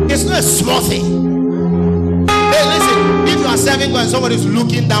 It's not a small thing. Hey, listen, if you are serving God and somebody is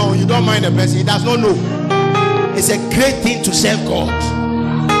looking down, you don't mind the person, he does not know. It's a great thing to serve God.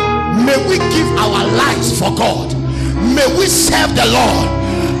 May we give our lives for God. May we serve the Lord.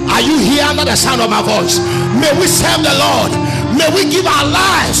 Are you here under the sound of my voice? May we serve the Lord. May we give our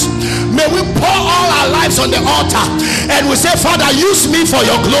lives. May we pour all our lives on the altar. And we say, Father, use me for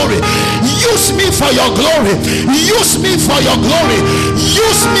your glory. Use me for your glory. Use me for your glory.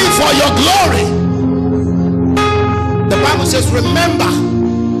 Use me for your glory. The Bible says, remember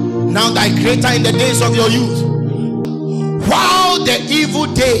now thy creator in the days of your youth. While the evil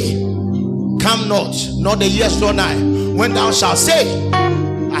day come not, nor the years draw nigh, when thou shalt say,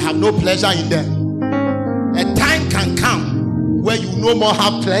 I have no pleasure in them. A time can come where you no more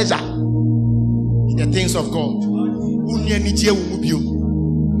have pleasure in the things of God. May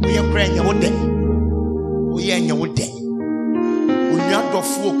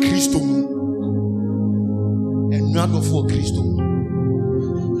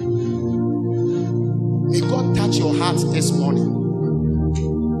God touch your heart this morning.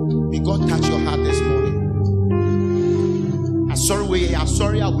 May God touch your heart this morning. I'm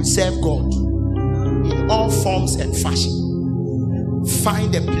sorry I will serve God in all forms and fashion.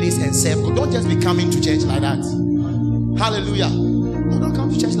 Find a place and serve God. Don't just be coming to church like that. Hallelujah. No, don't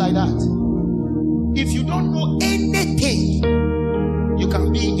come to church like that. If you don't know anything, you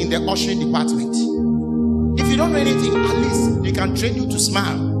can be in the ushering department. If you don't know anything, at least they can train you to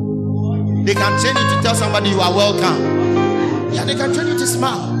smile. They can train you to tell somebody you are welcome. Yeah, they can train you to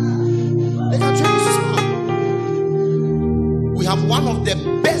smile. They can train you to smile. We have one of the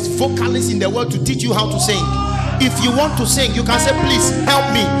best vocalists in the world to teach you how to sing. If you want to sing, you can say, please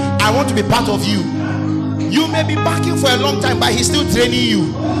help me. I want to be part of you. You may be backing for a long time, but he's still training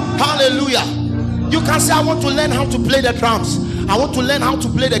you. Hallelujah. You can say, I want to learn how to play the drums. I want to learn how to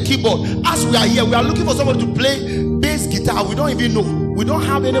play the keyboard. As we are here, we are looking for somebody to play bass guitar. We don't even know. We don't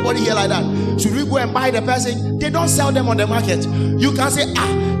have anybody here like that. Should we go and buy the person? They don't sell them on the market. You can say,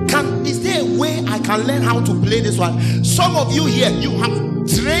 is there a way I can learn how to play this one? Some of you here, you have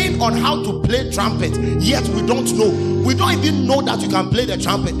trained on how to play trumpet, yet we don't know. We don't even know that you can play the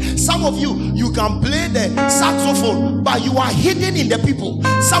trumpet. Some of you, you can play the saxophone, but you are hidden in the people.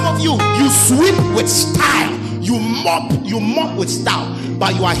 Some of you, you sweep with style. You mop with style,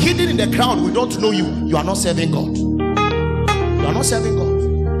 but you are hidden in the crowd. We don't know you. You are not serving God. You are not serving God.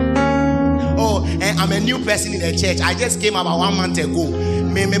 Oh, and I'm a new person in the church. I just came about 1 month ago.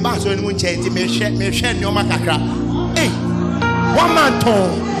 Hey, 1 month.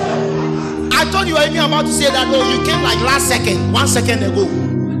 I thought you were even about to say that. Oh, you came like last second, 1 second ago.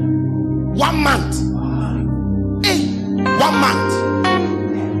 1 month. Hey, 1 month.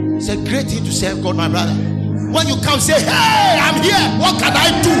 It's a great thing to serve God, my brother. When you come, say, hey, I'm here. What can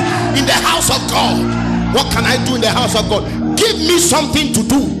I do in the house of God? What can I do in the house of God? Give me something to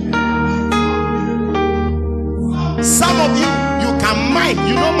do. Some of you, you can mime.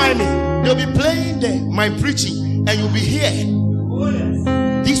 You know miming. They'll be playing my preaching, and you'll be here.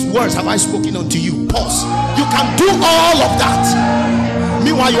 These words have I spoken unto you. Pause. You can do all of that.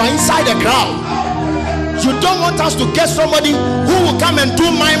 Meanwhile, you are inside the crowd. You don't want us to get somebody who will come and do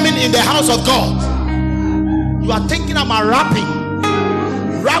miming in the house of God. You are thinking about rapping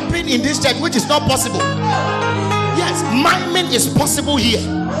in this church, which is not possible. Yes, miming is possible here.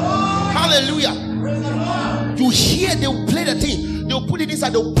 Hallelujah. You hear, they will play the thing. They will put it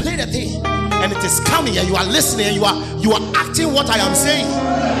inside, they will play the thing, and it is coming, and you are listening, and you are acting what I am saying.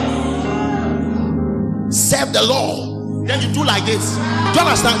 Serve the Lord. Then you do like this. Do you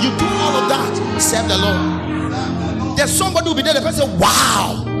understand? You do all of that. Serve the Lord. There's somebody who will be there. The person say,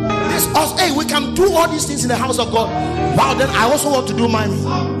 wow, this us. Hey, we can do all these things in the house of God. Wow, then I also want to do mine.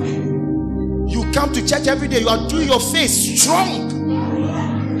 You come to church every day. You are doing your face strong.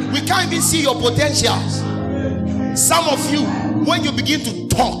 We can't even see your potentials. Some of you, when you begin to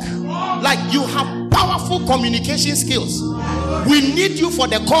talk, like you have powerful communication skills. We need you for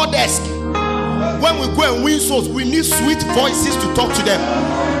the call desk. When we go and win souls, we need sweet voices to talk to them.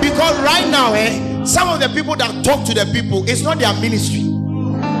 Because right now, some of the people that talk to the people, it's not their ministry.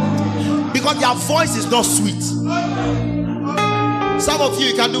 Because their voice is not sweet. Some of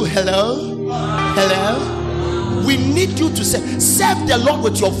you can do hello, hello. We need you to serve the Lord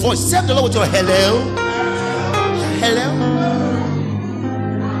with your voice. Serve the Lord with your hello, hello.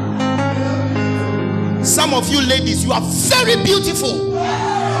 Some of you ladies, you are very beautiful.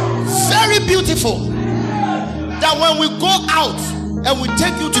 Very beautiful. That when we go out and we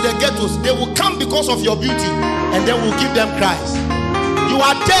take you to the ghettos, they will come because of your beauty, and then we'll give them Christ. You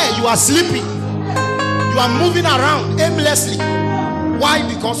are there, you are sleeping, you are moving around aimlessly. Why?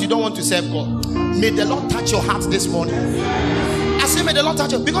 Because you don't want to serve God. May the Lord touch your heart this morning. I say, may the Lord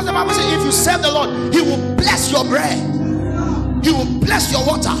touch you, because the Bible says, if you serve the Lord, He will bless your bread, He will bless your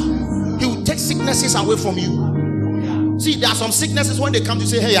water, He will take sicknesses away from you. See, there are some sicknesses when they come to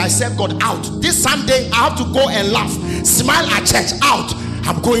say, hey, I serve God, out. This Sunday, I have to go and laugh. Smile at church, out.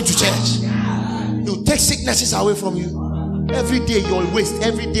 I'm going to church. He will take sicknesses away from you. Every day, your waist,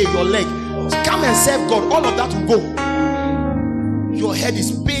 every day, your leg. Come and serve God. All of that will go. Your head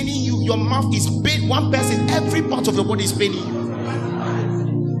is paining you. Your mouth is paining. One person, every part of your body is paining you.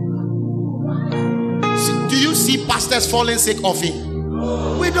 Do you see pastors falling sick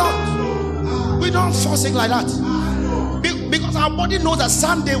often? We don't. We don't fall sick like that. Because our body knows that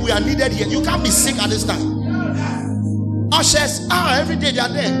someday we are needed here. You can't be sick at this time. Ushers, every day they are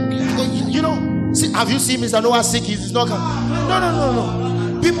there. You know, see, have you seen Mr. Noah sick? He's not coming.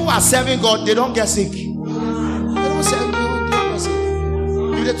 No. People who are serving God, they don't get sick. They don't serve God, they don't get sick.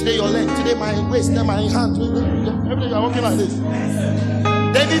 Today your leg, today my waist, today my hand. Every day you are walking like this.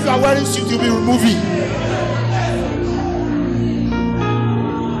 Then if you are wearing suit, you'll be removing.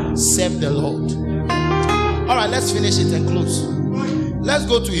 Serve the Lord. All right, let's finish it and close. Let's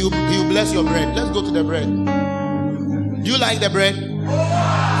go to He will bless your bread. Let's go to the bread. Do you like the bread?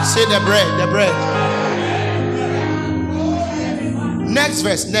 Say the bread, the bread. Next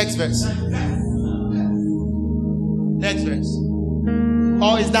verse. Next verse.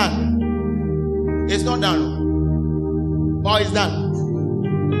 All is done. It's not done. All is done.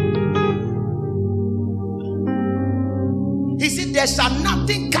 He there shall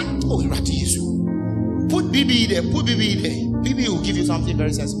nothing come. Oh, you're right to use. Put BB there. Put BB there. BB will give you something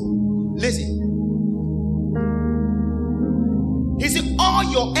very sensible. Listen. He said, all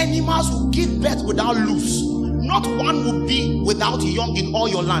your animals will give birth without loose. Not one will be without young in all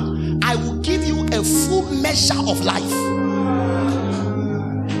your land. I will give you a full measure of life.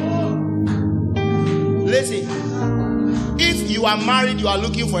 Listen, if you are married, you are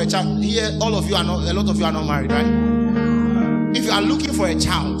looking for a child. Here, all of you are not, a lot of you are not married, right? If you are looking for a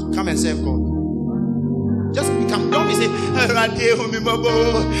child, come and serve God. Just become, don't be saying,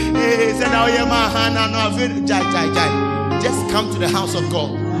 just come to the house of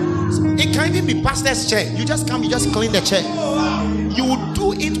God. It can even be pastor's chair. You just come, you just clean the chair. You will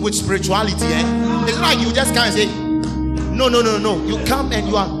do it with spirituality. It's not like you just can't say, no. You come and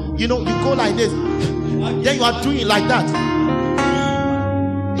you are, you go like this. Then you are doing it like that.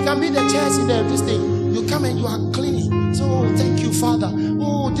 It can be the chairs in there, this thing. You come and you are cleaning. So, thank you, Father.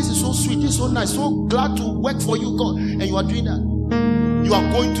 Oh, this is so sweet, this is so nice. So glad to work for you, God. And you are doing that. You are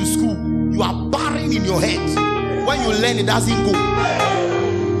going to school. You are barren in your head. When you learn, it doesn't go.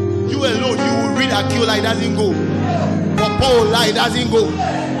 You alone, you will read Akiola, it doesn't go. Popo Ola, it doesn't go.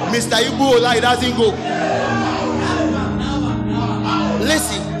 Mr. Ibu Ola, it doesn't go.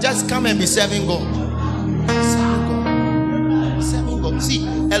 Listen, just come and be serving God. Serving God. See,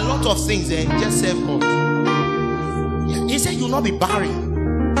 a lot of things, just serve God. Yeah. He said you will not be barren.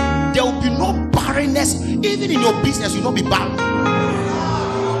 There will be no barrenness. Even in your business, you will not be barren.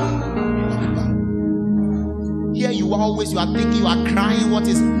 Here you are always, you are thinking, you are crying, what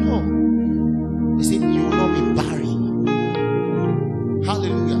is it? No. He said you will not be barren.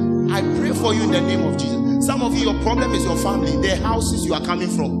 Hallelujah. I pray for you in the name of Jesus. Some of you, your problem is your family, the houses you are coming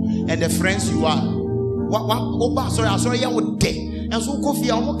from, and the friends you are. Sorry, I would day. And so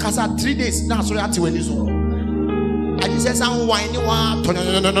coffee, I almost casa 3 days. Now, sorry, I tell you so. I just said some wine, no.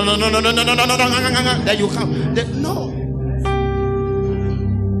 Then you come. No.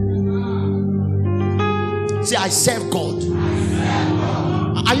 Say, I serve God.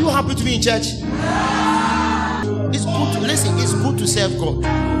 Are you happy to be in church? It's good to listen. It's good to serve God.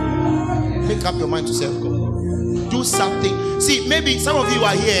 Make up your mind to serve God. Do something. See, maybe some of you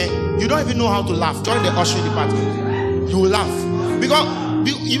are here. You don't even know how to laugh. Join the ushering department. You will laugh because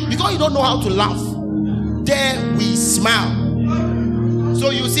you don't know how to laugh. There we smile. So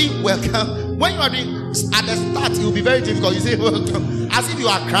you see, welcome. When you are doing at the start, it will be very difficult. You say welcome, as if you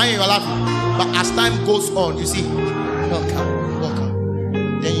are crying, you are laughing. But as time goes on, you see, welcome.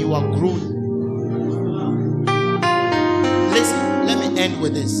 Then you are growing. Listen, let me end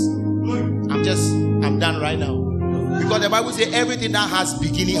with this. I'm done right now. Because the Bible says everything that has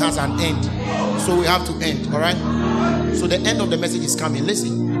beginning has an end. So we have to end, all right? So the end of the message is coming.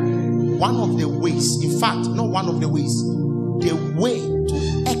 Listen, one of the ways, in fact, not one of the ways, the way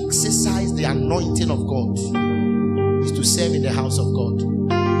to exercise the anointing of God is to serve in the house of God.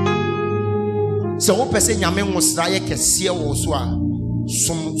 So what person nyame mosraye kese wo so a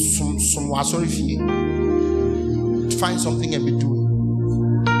some wasori fie. Find something and be doing.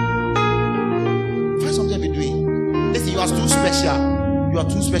 Find something and be doing. Listen, you are too special. You are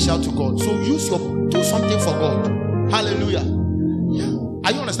too special to God. So do something for God. Hallelujah. Yeah.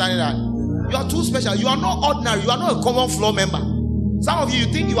 Are you understanding that? You are too special. You are not ordinary. You are not a common floor member. Some of you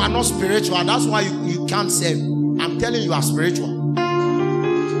think you are not spiritual, and that's why you can't serve. I'm telling you are spiritual.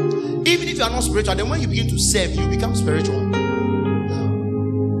 Even if you are not spiritual, then when you begin to serve, you become spiritual.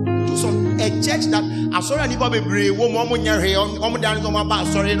 Do some a church that I'm sorry anybody brave woman here on down on my back.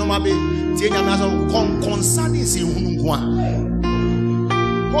 Sorry, no mabe. Concerning si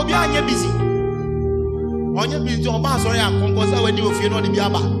Kobi anye busy. Onye busy on ba sorry and concerning when you feel no the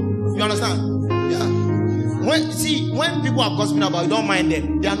biaba. You understand? Yeah. When people are gossiping about you, don't mind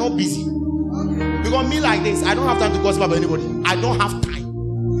them. They are not busy. Because me like this, I don't have time to gossip about anybody. I don't have time.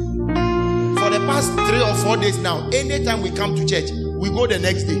 For the past 3 or 4 days now, anytime we come to church, we go the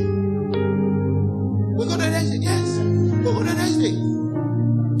next day. We go the next day. Yes. We go the next day.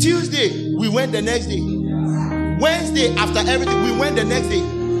 Tuesday, we went the next day. Wednesday, after everything, we went the next day.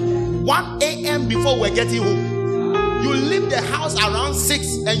 1 a.m. before we're getting home. You leave the house around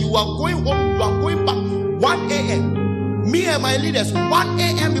 6 and you are going home. You are going back 1 a.m. Me and my leaders, 1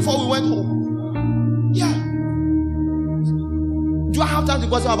 a.m. before we went home. Yeah. Do I have time to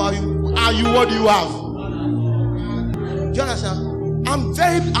gossip about you? Are you what do you have? Do you understand? I'm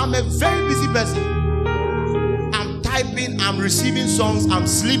a very busy person. I'm typing, I'm receiving songs, I'm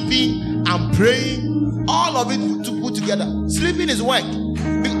sleeping, I'm praying, all of it to put together. Sleeping is work.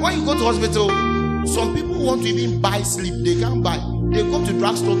 When you go to hospital, some people want to even buy sleep. They can't buy. They go to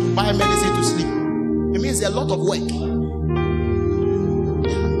drugstore to buy medicine to sleep. It means a lot of work.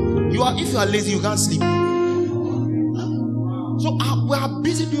 if you are lazy, you can't sleep. So we are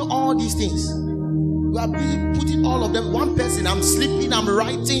busy doing all these things. We are busy putting all of them. One person, I'm sleeping, I'm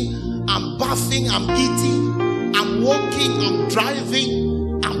writing, I'm bathing, I'm eating, I'm walking, I'm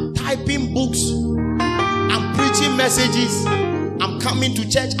driving, I'm typing books, I'm preaching messages, I'm coming to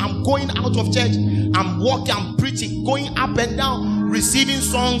church, I'm going out of church, I'm walking, I'm preaching, going up and down, receiving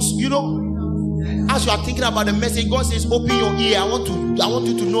songs. You know, as you are thinking about the message, God says, open your ear. I want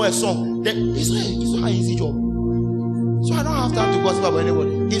you to know a song. Then it's not an easy job. So I don't have time to gossip about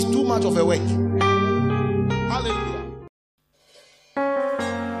anybody. It's too much of a work. Hallelujah.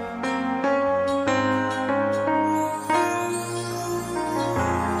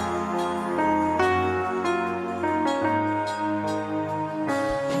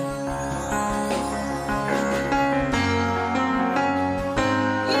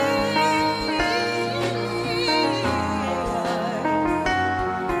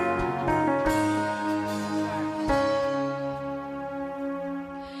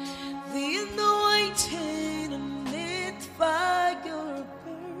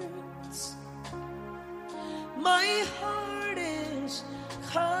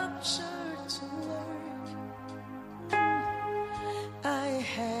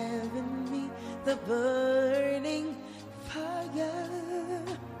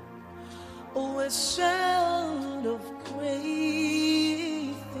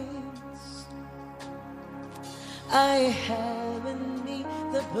 I have in me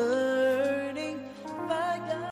the burden.